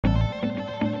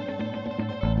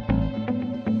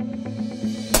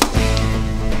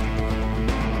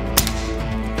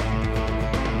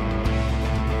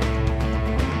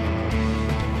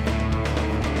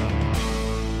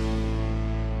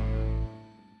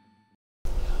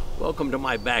Welcome to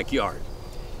my backyard.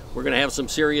 We're going to have some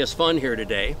serious fun here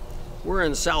today. We're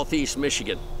in southeast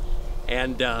Michigan,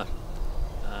 and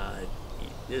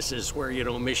this is where, you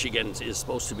know, Michigan is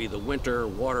supposed to be the winter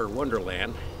water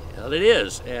wonderland. Well, it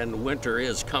is, and winter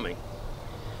is coming.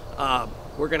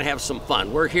 We're going to have some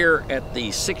fun. We're here at the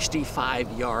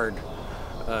 65-yard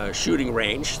shooting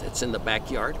range that's in the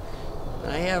backyard.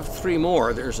 I have three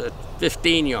more. There's a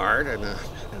 15-yard and a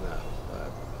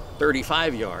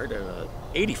 35-yard and a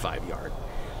 85-yard.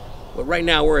 But right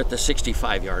now we're at the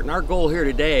 65-yard. And our goal here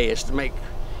today is to make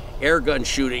air gun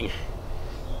shooting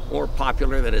more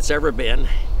popular than it's ever been.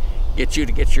 Get you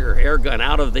to get your air gun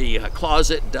out of the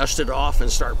closet, dust it off, and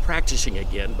start practicing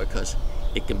again, because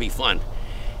it can be fun.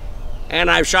 And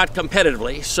I've shot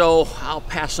competitively, so I'll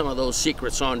pass some of those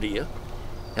secrets on to you,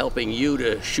 helping you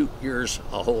to shoot yours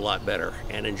a whole lot better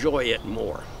and enjoy it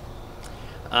more.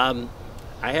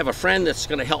 I have a friend that's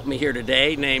going to help me here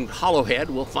today named Hollowhead.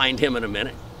 We'll find him in a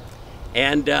minute.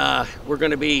 And we're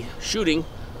going to be shooting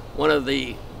one of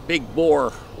the big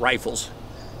bore rifles,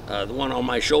 the one on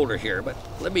my shoulder here. But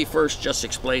let me first just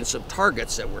explain some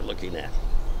targets that we're looking at.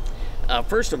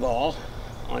 First of all,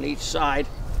 on each side,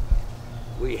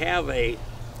 we have a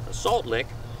salt lick.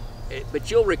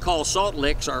 But you'll recall salt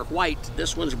licks are white.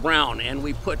 This one's brown, and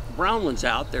we put brown ones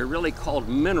out. They're really called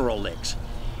mineral licks,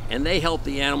 and they help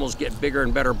the animals get bigger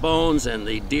and better bones, and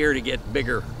the deer to get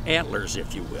bigger antlers,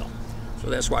 if you will. So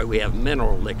that's why we have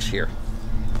mineral licks here.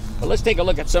 But let's take a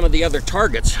look at some of the other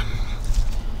targets.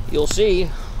 You'll see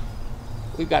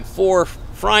we've got 4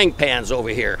 frying pans over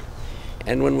here,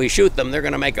 and when we shoot them, they're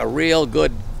going to make a real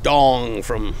good dong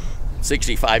from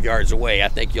 65 yards away. I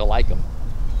think you'll like them.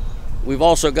 We've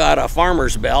also got a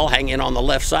farmer's bell hanging on the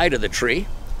left side of the tree,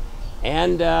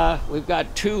 and we've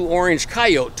got 2 orange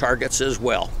coyote targets as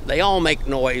well. They all make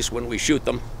noise when we shoot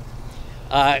them.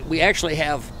 We actually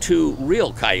have 2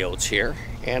 real coyotes here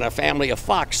and a family of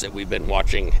fox that we've been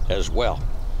watching as well.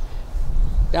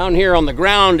 Down here on the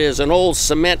ground is an old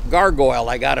cement gargoyle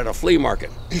I got at a flea market.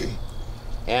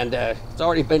 And it's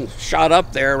already been shot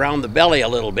up there around the belly a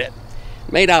little bit.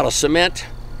 Made out of cement.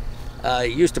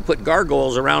 Used to put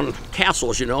gargoyles around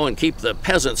castles, you know, and keep the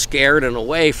peasants scared and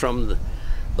away from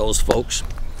those folks.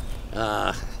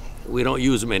 We don't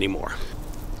use them anymore.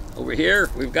 Over here,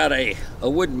 we've got a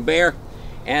wooden bear,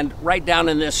 and right down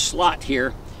in this slot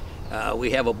here, we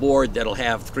have a board that'll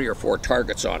have 3 or 4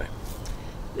 targets on it.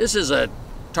 This is a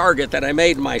target that I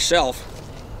made myself,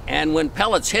 and when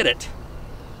pellets hit it,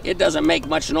 it doesn't make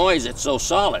much noise, it's so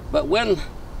solid. But when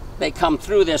they come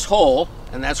through this hole,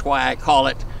 and that's why I call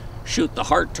it shoot the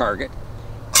heart target,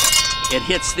 it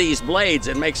hits these blades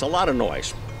and makes a lot of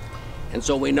noise. And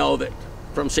so we know that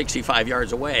from 65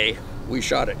 yards away, we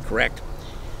shot it correct.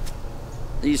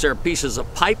 These are pieces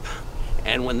of pipe,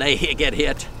 and when they get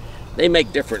hit, they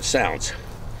make different sounds.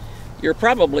 You're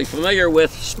probably familiar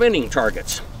with spinning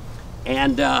targets,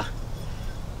 and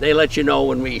they let you know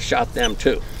when we shot them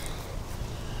too.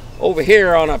 Over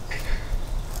here on a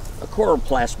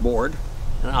coroplast board,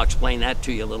 and I'll explain that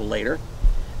to you a little later,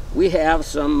 we have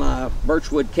some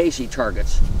birchwood Casey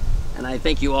targets, and I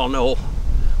think you all know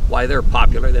why they're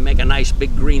popular. They make a nice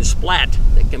big green splat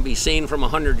that can be seen from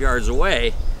 100 yards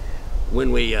away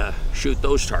when we shoot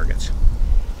those targets.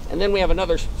 And then we have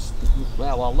another,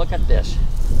 well, look at this.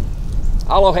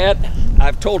 Hollowhead,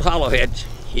 I've told Hollowhead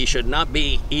he should not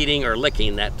be eating or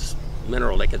licking that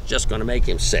mineral lick. It's just going to make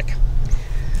him sick.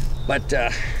 But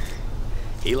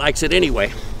he likes it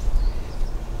anyway.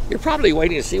 You're probably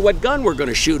waiting to see what gun we're going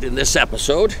to shoot in this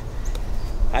episode.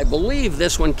 I believe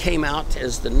this one came out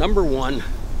as the -- 1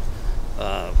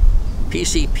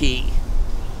 PCP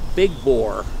big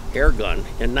bore air gun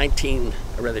in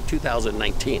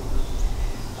 2019.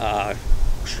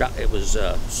 It was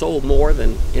sold more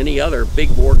than any other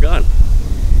big bore gun.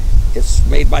 It's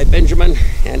made by Benjamin,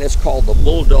 and it's called the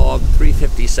Bulldog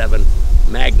 357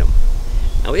 Magnum.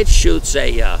 Now it shoots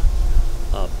a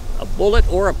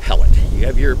bullet or a pellet. You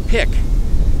have your pick.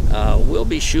 We'll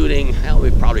be shooting, well,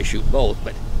 we'll probably shoot both,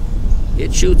 but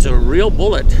it shoots a real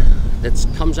bullet that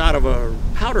comes out of a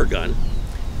powder gun,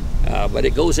 but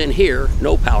it goes in here,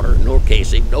 no powder, no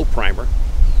casing, no primer,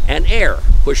 and air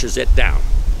pushes it down.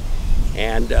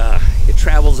 And it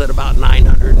travels at about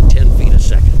 910 feet a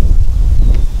second.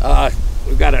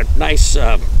 We've got a nice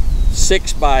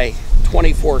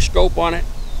 6x24 scope on it,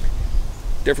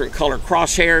 different color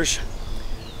crosshairs,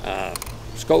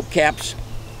 scope caps,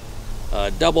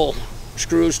 double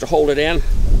screws to hold it in,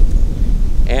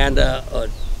 and a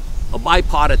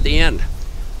bipod at the end.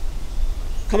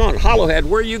 Come on, Hollowhead,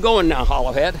 where are you going now,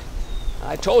 Hollowhead?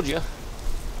 I told you.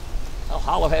 Well,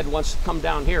 Hollowhead wants to come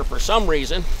down here for some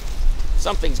reason.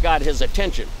 Something's got his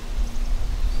attention.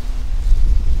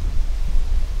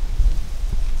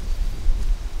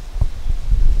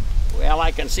 Well,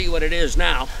 I can see what it is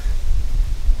now.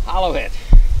 Hollowhead,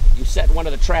 you set one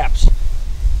of the traps,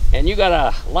 and you got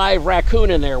a live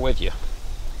raccoon in there with you.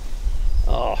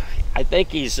 Oh, I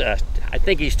think he's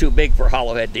too big for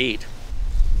Hollowhead to eat.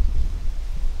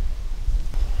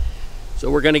 So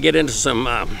we're going to get into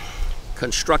some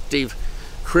constructive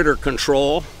critter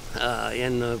control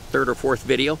in the third or fourth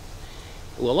video.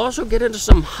 We'll also get into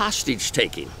some hostage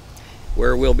taking,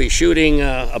 where we'll be shooting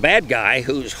a bad guy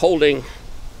who's holding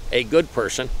a good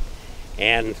person,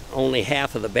 and only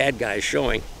half of the bad guy is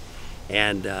showing,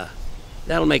 and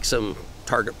that'll make some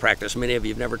target practice many of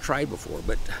you have never tried before,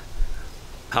 but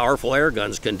powerful air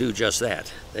guns can do just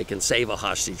that. They can save a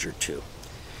hostage or two.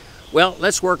 Well,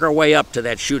 let's work our way up to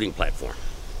that shooting platform.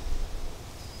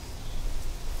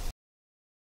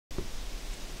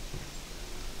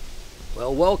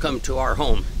 Well, welcome to our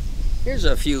home. Here's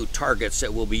a few targets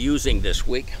that we'll be using this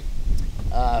week.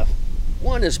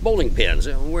 One is bowling pins.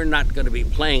 We're not going to be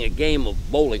playing a game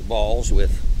of bowling balls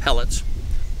with pellets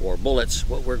or bullets.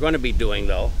 What we're going to be doing,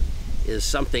 though, is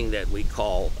something that we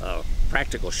call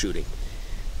practical shooting.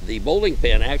 The bowling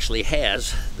pin actually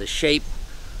has the shape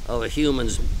of a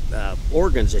human's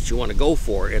organs that you want to go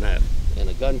for in a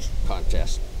gun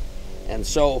contest. And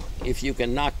so if you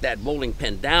can knock that bowling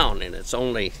pin down, and it's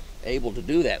only able to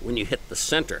do that when you hit the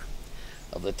center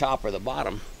of the top or the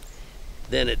bottom,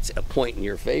 then it's a point in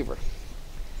your favor.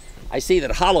 I see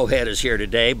that Hollowhead is here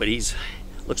today, but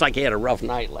looks like he had a rough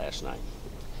night last night.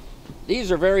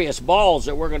 These are various balls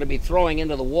that we're going to be throwing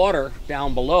into the water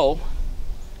down below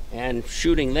and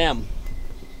shooting them.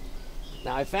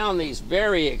 Now, I found these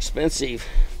very expensive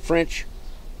French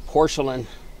porcelain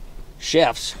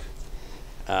chefs,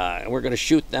 and we're going to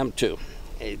shoot them too.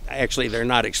 Actually, they're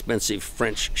not expensive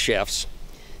French chefs.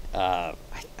 I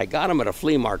got them at a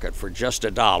flea market for just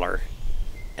 $1,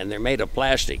 and they're made of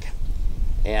plastic.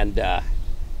 And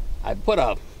I put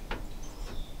a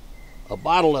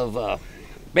bottle of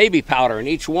baby powder in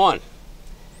each one.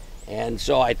 And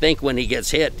so I think when he gets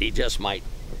hit, he just might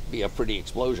be a pretty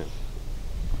explosion.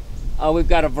 We've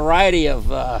got a variety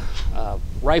of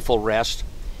rifle rest.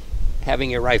 Having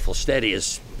your rifle steady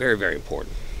is very, very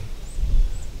important.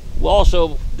 We'll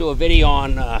also do a video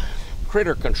on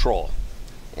critter control.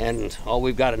 And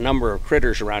we've got a number of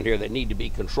critters around here that need to be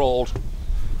controlled.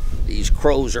 These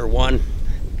crows are one.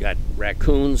 We've got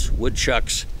raccoons,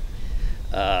 woodchucks,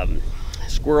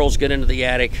 squirrels get into the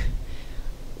attic.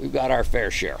 We've got our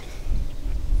fair share.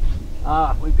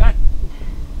 We've got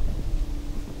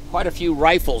quite a few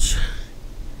rifles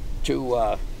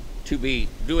to be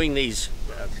doing these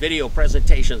video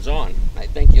presentations on. I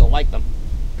think you'll like them.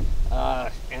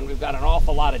 And we've got an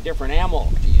awful lot of different ammo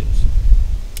to use.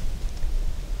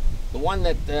 The one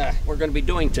that we're going to be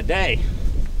doing today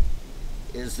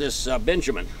is this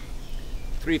Benjamin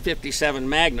 357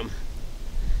 Magnum,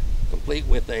 complete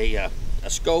with a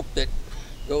scope that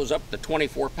goes up to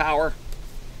 24 power,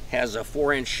 has a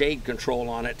 4-inch shade control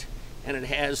on it, and it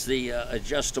has the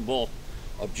adjustable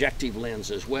objective lens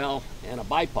as well, and a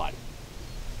bipod.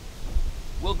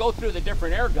 We'll go through the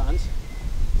different air guns,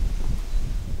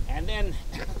 and then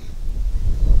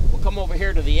we'll come over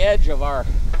here to the edge of our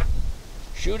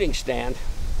shooting stand,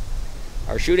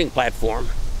 our shooting platform,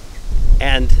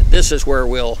 and this is where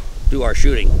we'll do our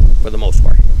shooting for the most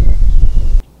part.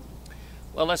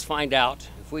 Well, let's find out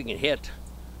if we can hit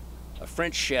a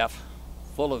French chef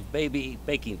full of baby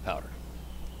baking powder.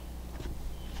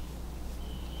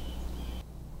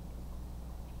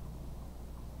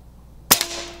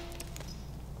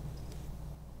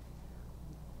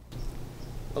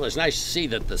 Well, it's nice to see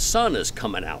that the sun is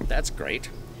coming out. That's great.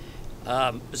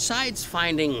 Besides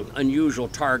finding unusual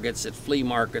targets at flea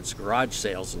markets, garage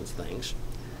sales and things,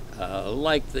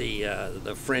 like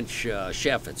the French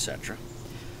chef, etc.,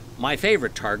 my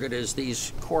favorite target is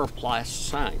these coroplast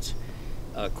signs.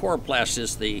 Coroplast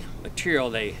is the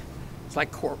material, it's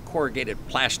like corrugated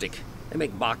plastic. They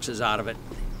make boxes out of it.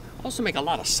 Also make a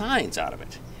lot of signs out of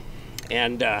it.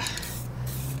 And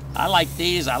I like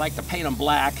these. I like to paint them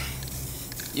black.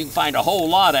 You can find a whole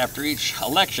lot after each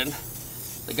election.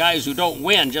 The guys who don't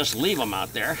win just leave them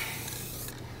out there.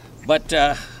 But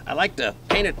I like to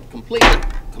paint it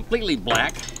completely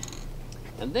black.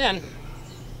 And then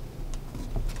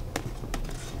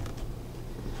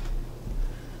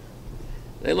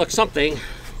they look something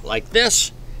like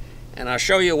this, and I'll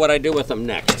show you what I do with them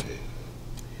next.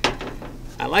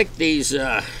 I like these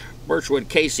Birchwood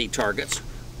Casey targets,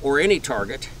 or any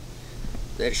target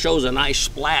that shows a nice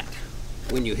splat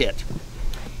when you hit.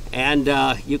 And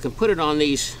you can put it on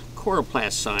these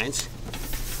coroplast signs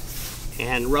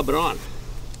and rub it on.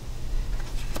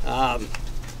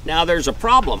 Now there's a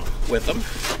problem with them,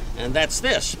 and that's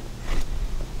this.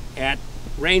 at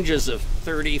ranges of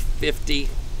 30, 50,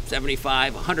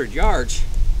 75, 100 yards,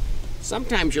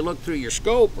 sometimes you look through your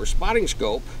scope or spotting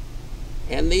scope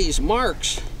and these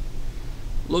marks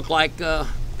look like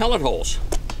pellet holes.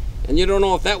 And you don't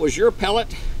know if that was your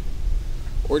pellet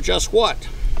or just what.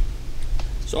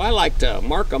 So I like to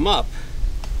mark them up.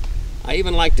 I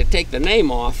even like to take the name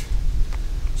off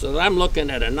so that I'm looking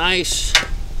at a nice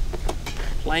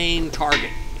plain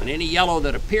target. And any yellow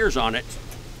that appears on it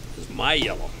is my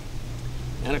yellow.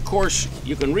 And of course,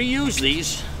 you can reuse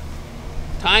these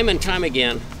time and time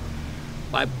again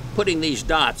by putting these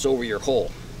dots over your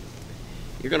hole.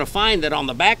 You're going to find that on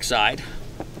the back side,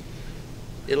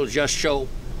 it'll just show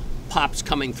pops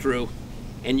coming through,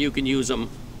 and you can use them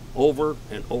over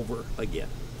and over again.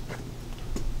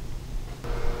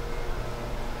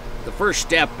 The first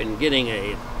step in getting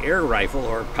an air rifle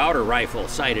or powder rifle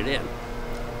sighted in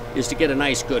is to get a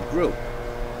nice good group.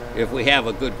 If we have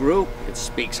a good group, it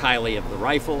speaks highly of the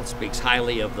rifle, it speaks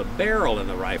highly of the barrel in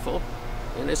the rifle,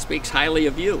 and it speaks highly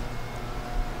of you.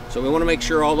 So we want to make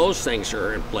sure all those things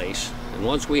are in place. And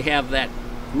once we have that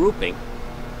grouping,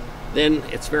 then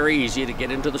it's very easy to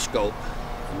get into the scope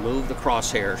and move the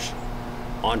crosshairs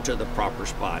onto the proper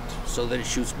spot so that it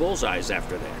shoots bullseyes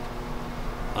after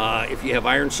that. If you have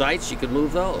iron sights, you can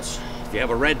move those. If you have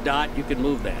a red dot, you can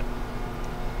move that.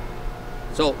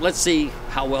 So let's see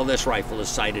how well this rifle is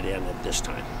sighted in at this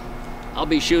time. I'll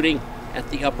be shooting at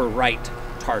the upper right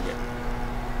target.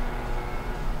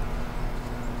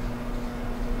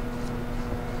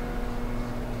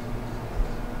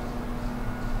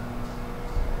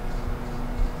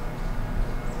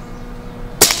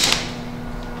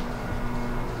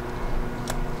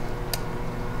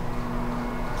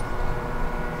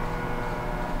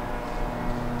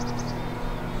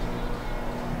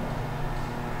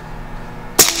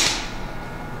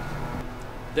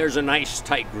 There's a nice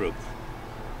tight group.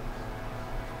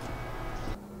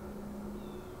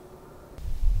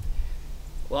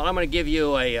 Well, I'm going to give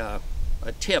you a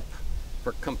tip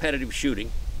for competitive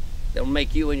shooting that'll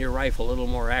make you and your rifle a little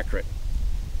more accurate.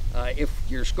 If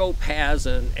your scope has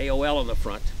an AOL on the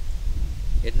front,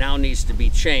 it now needs to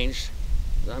be changed.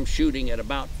 I'm shooting at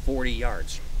about 40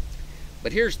 yards.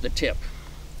 But here's the tip.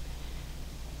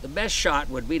 The best shot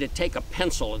would be to take a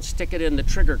pencil and stick it in the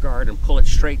trigger guard and pull it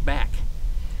straight back,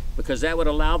 because that would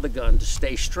allow the gun to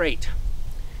stay straight.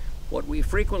 What we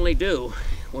frequently do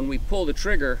when we pull the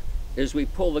trigger is we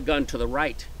pull the gun to the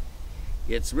right.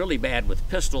 It's really bad with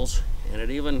pistols, and it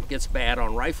even gets bad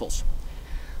on rifles.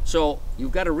 So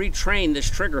you've got to retrain this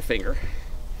trigger finger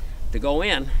to go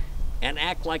in and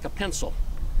act like a pencil.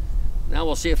 Now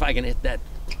we'll see if I can hit that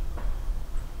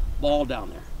ball down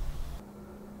there.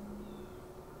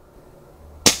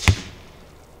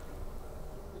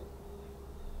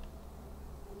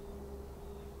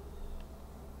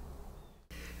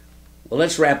 Well,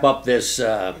 let's wrap up this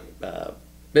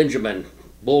Benjamin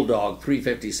Bulldog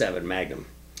 357 Magnum.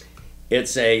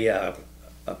 It's a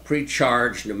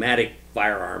pre-charged pneumatic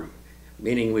firearm,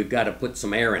 meaning we've got to put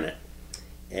some air in it.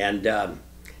 And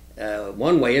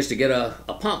one way is to get a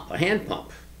pump, a hand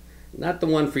pump. Not the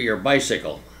one for your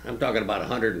bicycle. I'm talking about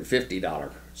a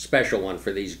 $150 special one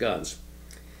for these guns.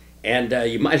 And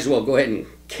you might as well go ahead and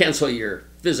cancel your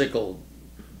physical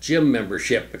gym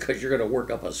membership, because you're going to work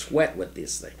up a sweat with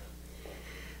this thing.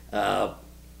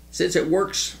 Since it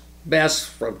works best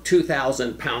from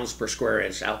 2,000 pounds per square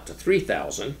inch out to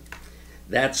 3,000,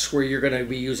 that's where you're going to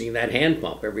be using that hand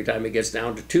pump. Every time it gets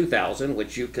down to 2,000,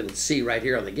 which you can see right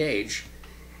here on the gauge,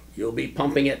 you'll be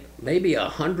pumping it maybe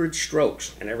 100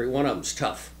 strokes, and every one of them's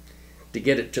tough to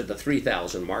get it to the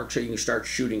 3,000 mark so you can start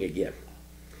shooting again.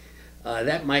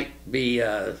 That might be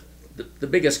the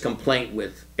biggest complaint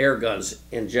with air guns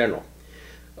in general.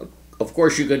 Of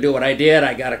course, you could do what I did.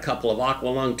 I got a couple of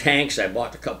Aqualung tanks. I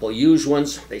bought a couple of used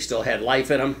ones. They still had life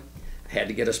in them. I had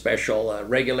to get a special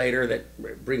regulator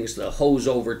that brings the hose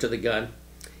over to the gun.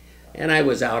 And I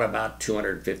was out about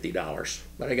 $250.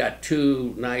 But I got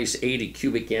two nice 80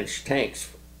 cubic inch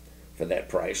tanks for that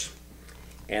price.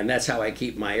 And that's how I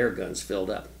keep my air guns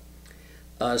filled up.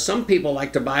 Some people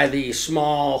like to buy the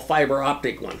small fiber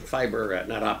optic one.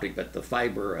 Not optic, but the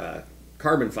fiber,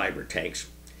 carbon fiber tanks,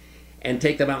 and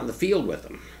take them out in the field with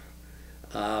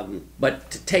them. But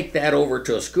to take that over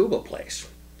to a scuba place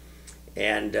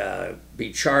and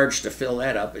be charged to fill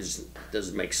that up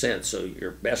doesn't make sense. So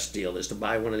your best deal is to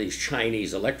buy one of these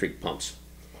Chinese electric pumps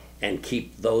and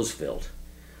keep those filled.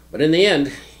 But in the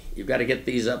end, you've got to get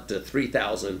these up to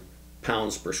 3,000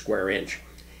 pounds per square inch,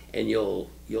 and you'll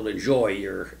enjoy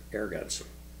your air guns.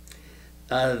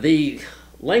 The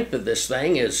length of this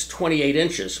thing is 28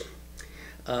 inches.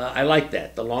 I like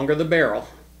that. The longer the barrel,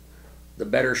 the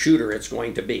better shooter it's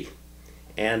going to be.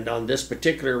 And on this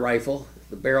particular rifle,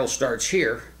 the barrel starts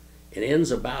here and ends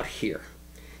about here.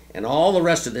 And all the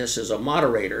rest of this is a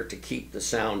moderator to keep the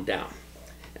sound down.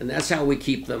 And that's how we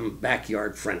keep them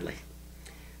backyard friendly.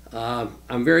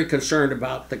 I'm very concerned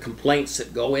about the complaints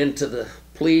that go into the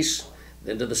police,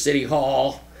 then to the city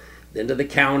hall, then to the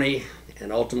county,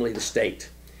 and ultimately the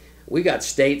state. We got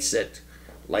states that,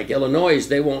 like Illinois,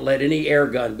 they won't let any air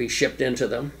gun be shipped into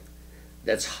them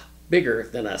that's bigger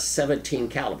than a 17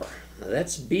 caliber. Now,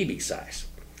 that's BB size.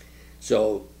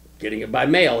 So getting it by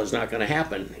mail is not going to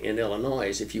happen in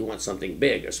Illinois if you want something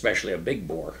big, especially a big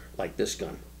bore like this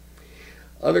gun.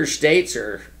 Other states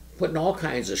are putting all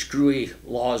kinds of screwy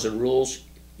laws and rules.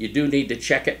 You do need to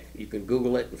check it. You can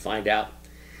Google it and find out.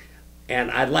 And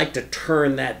I'd like to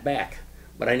turn that back,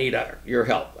 but I need your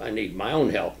help. I need my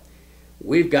own help.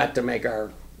 We've got to make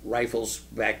our rifles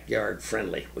backyard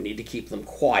friendly. We need to keep them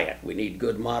quiet. We need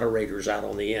good moderators out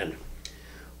on the end.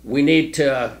 We need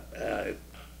to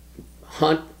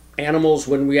hunt animals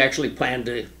when we actually plan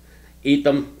to eat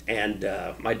them, and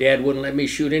my dad wouldn't let me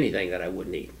shoot anything that I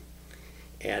wouldn't eat.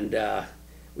 And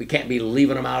we can't be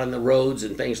leaving them out in the roads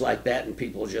and things like that, and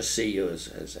people just see you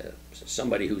as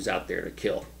somebody who's out there to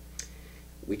kill.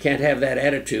 We can't have that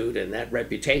attitude and that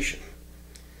reputation.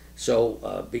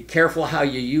 So be careful how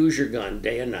you use your gun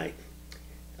day and night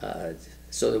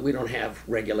so that we don't have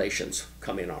regulations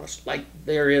come in on us, like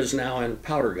there is now in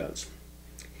powder guns.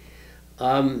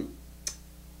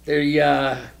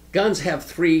 Guns have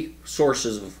three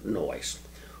sources of noise.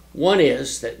 One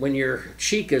is that when your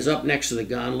cheek is up next to the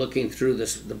gun looking through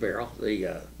the barrel,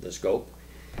 the scope,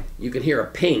 you can hear a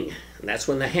ping, and that's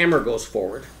when the hammer goes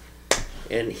forward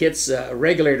and hits a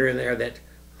regulator in there that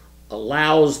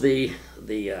allows the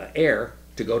air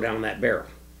to go down that barrel.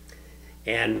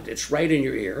 And it's right in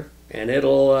your ear, and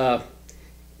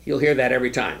you'll hear that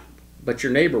every time, but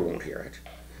your neighbor won't hear it.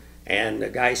 And the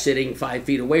guy sitting 5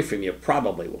 feet away from you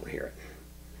probably won't hear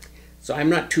it. So I'm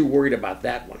not too worried about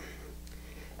that one.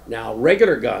 Now,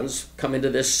 regular guns come into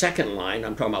this second line.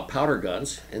 I'm talking about powder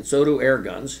guns, and so do air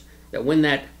guns, that when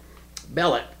that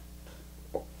pellet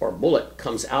or bullet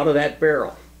comes out of that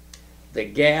barrel, the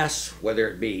gas, whether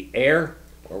it be air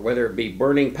or whether it be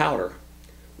burning powder,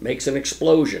 makes an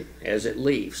explosion as it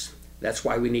leaves. That's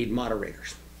why we need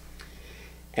moderators.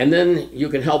 And then you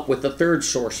can help with the third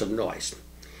source of noise.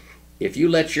 If you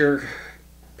let your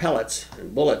pellets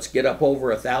and bullets get up over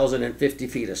 1,050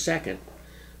 feet a second,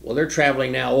 well, they're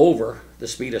traveling now over the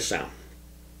speed of sound.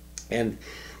 And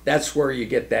that's where you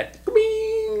get that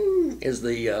as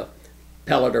the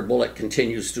pellet or bullet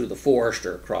continues through the forest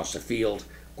or across a field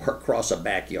or across a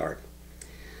backyard.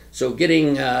 So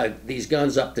getting these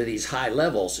guns up to these high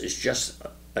levels is just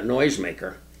a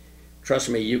noisemaker. Trust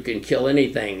me, you can kill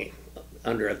anything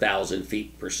under 1,000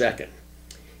 feet per second.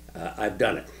 I've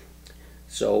done it.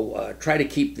 So try to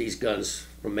keep these guns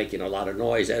from making a lot of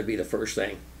noise. That'd be the first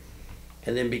thing.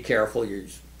 And then be careful you're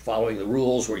following the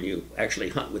rules when you actually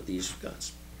hunt with these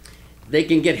guns. They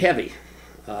can get heavy,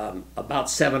 about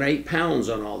 7 or 8 pounds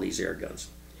on all these air guns.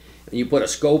 And you put a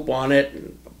scope on it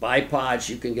and bipods,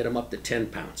 you can get them up to 10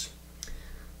 pounds.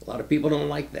 A lot of people don't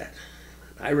like that.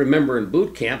 I remember in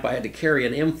boot camp I had to carry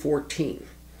an M14.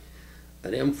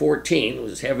 An M14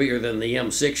 was heavier than the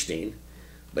M16,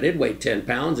 but it weighed 10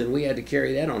 pounds, and we had to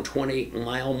carry that on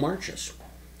 20-mile marches.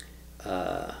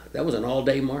 That was an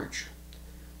all-day march.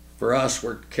 For us,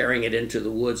 we're carrying it into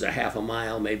the woods a half a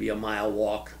mile, maybe a mile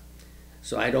walk.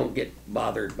 So I don't get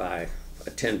bothered by a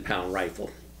 10-pound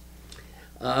rifle.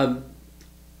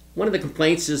 One of the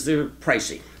complaints is they're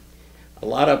pricey. A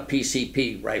lot of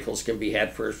PCP rifles can be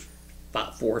had for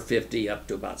about $450 up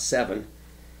to about $7.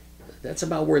 That's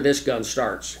about where this gun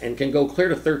starts, and can go clear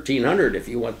to $1,300 if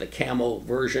you want the camo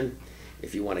version,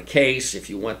 if you want a case, if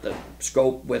you want the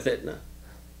scope with it, and the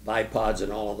bipods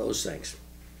and all of those things.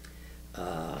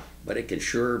 But it can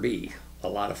sure be a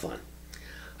lot of fun.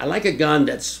 I like a gun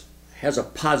that has a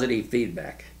positive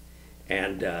feedback,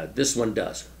 and this one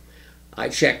does. I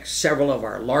checked several of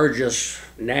our largest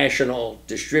national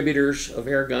distributors of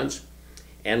air guns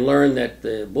and learned that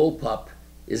the Bullpup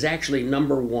is actually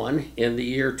 #1 in the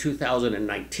year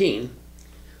 2019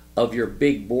 of your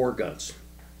big bore guns.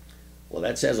 Well,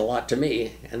 that says a lot to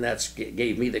me, and that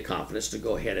gave me the confidence to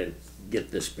go ahead and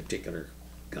get this particular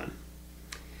gun.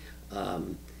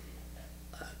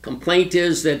 Complaint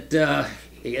is that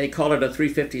they call it a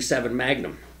 357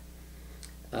 Magnum.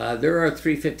 There are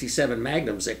 357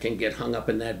 Magnums that can get hung up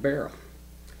in that barrel.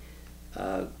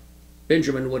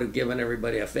 Benjamin would have given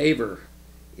everybody a favor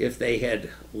if they had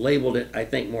labeled it, I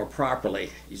think, more properly.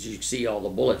 As you see all the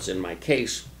bullets in my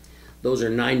case, those are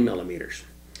 9 millimeters.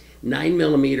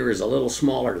 9mm is a little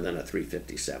smaller than a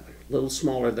 357, a little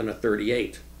smaller than a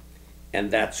 38,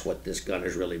 and that's what this gun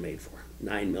is really made for,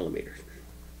 9mm.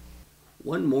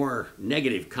 One more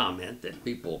negative comment that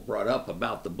people brought up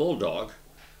about the Bulldog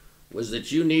was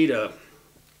that you need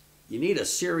a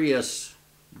serious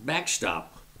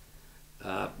backstop.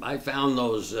 I found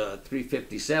those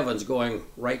 357s going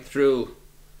right through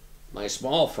my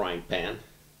small frying pan.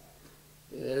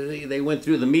 They went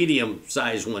through the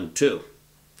medium-sized one too.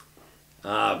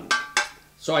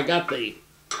 So I got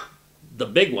the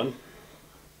big one,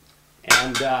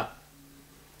 and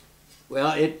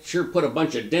well, it sure put a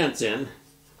bunch of dents in,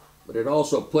 but it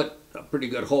also put a pretty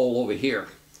good hole over here.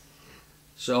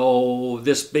 So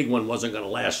this big one wasn't going to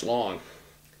last long.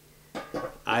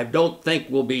 I don't think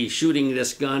we'll be shooting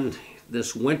this gun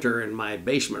this winter in my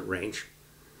basement range,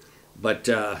 but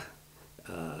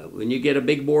when you get a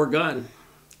big bore gun,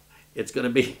 it's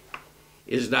not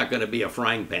going to be a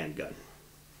frying pan gun.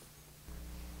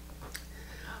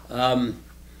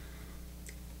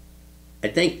 I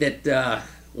think that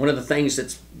one of the things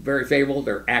that's very favorable,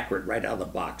 they're accurate right out of the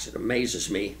box. It amazes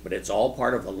me, but it's all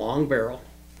part of a long barrel,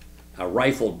 a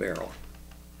rifled barrel,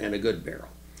 and a good barrel.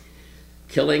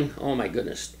 Killing, oh my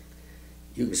goodness.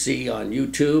 You can see on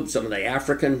YouTube some of the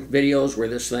African videos where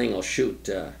this thing will shoot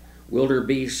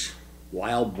wildebeest,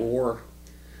 wild boar,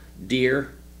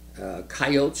 deer,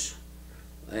 coyotes,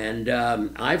 and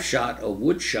I've shot a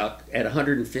woodchuck at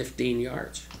 115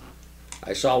 yards.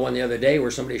 I saw one the other day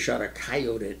where somebody shot a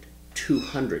coyote at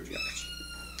 200 yards.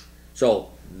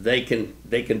 So they can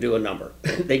do a number.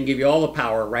 They can give you all the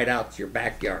power right out to your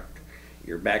backyard,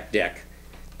 your back deck,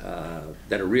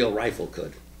 that a real rifle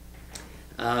could.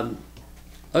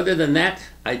 Other than that,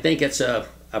 I think it's a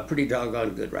pretty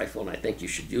doggone good rifle, and I think you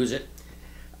should use it.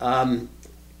 I'm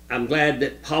glad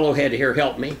that Hollowhead here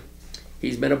helped me.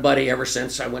 He's been a buddy ever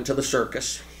since I went to the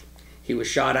circus. He was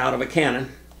shot out of a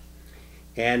cannon,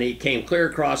 and he came clear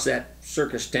across that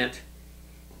circus tent,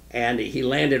 and he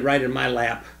landed right in my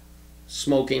lap,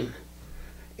 smoking,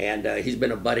 and he's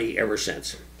been a buddy ever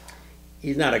since.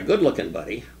 He's not a good-looking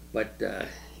buddy, but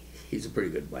he's a pretty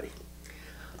good buddy.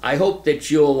 I hope that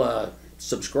you'll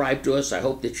subscribe to us. I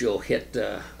hope that you'll hit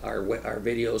our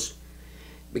videos,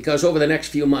 because over the next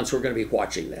few months we're going to be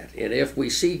watching that. And if we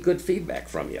see good feedback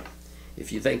from you,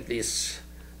 if you think this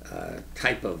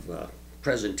type of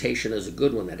presentation is a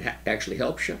good one that actually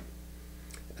helps you,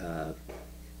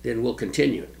 then we'll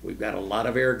continue. We've got a lot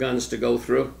of air guns to go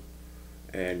through,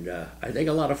 and I think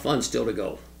a lot of fun still to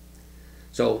go.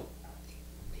 So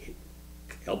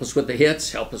help us with the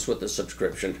hits, help us with the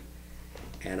subscription,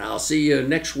 and I'll see you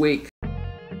next week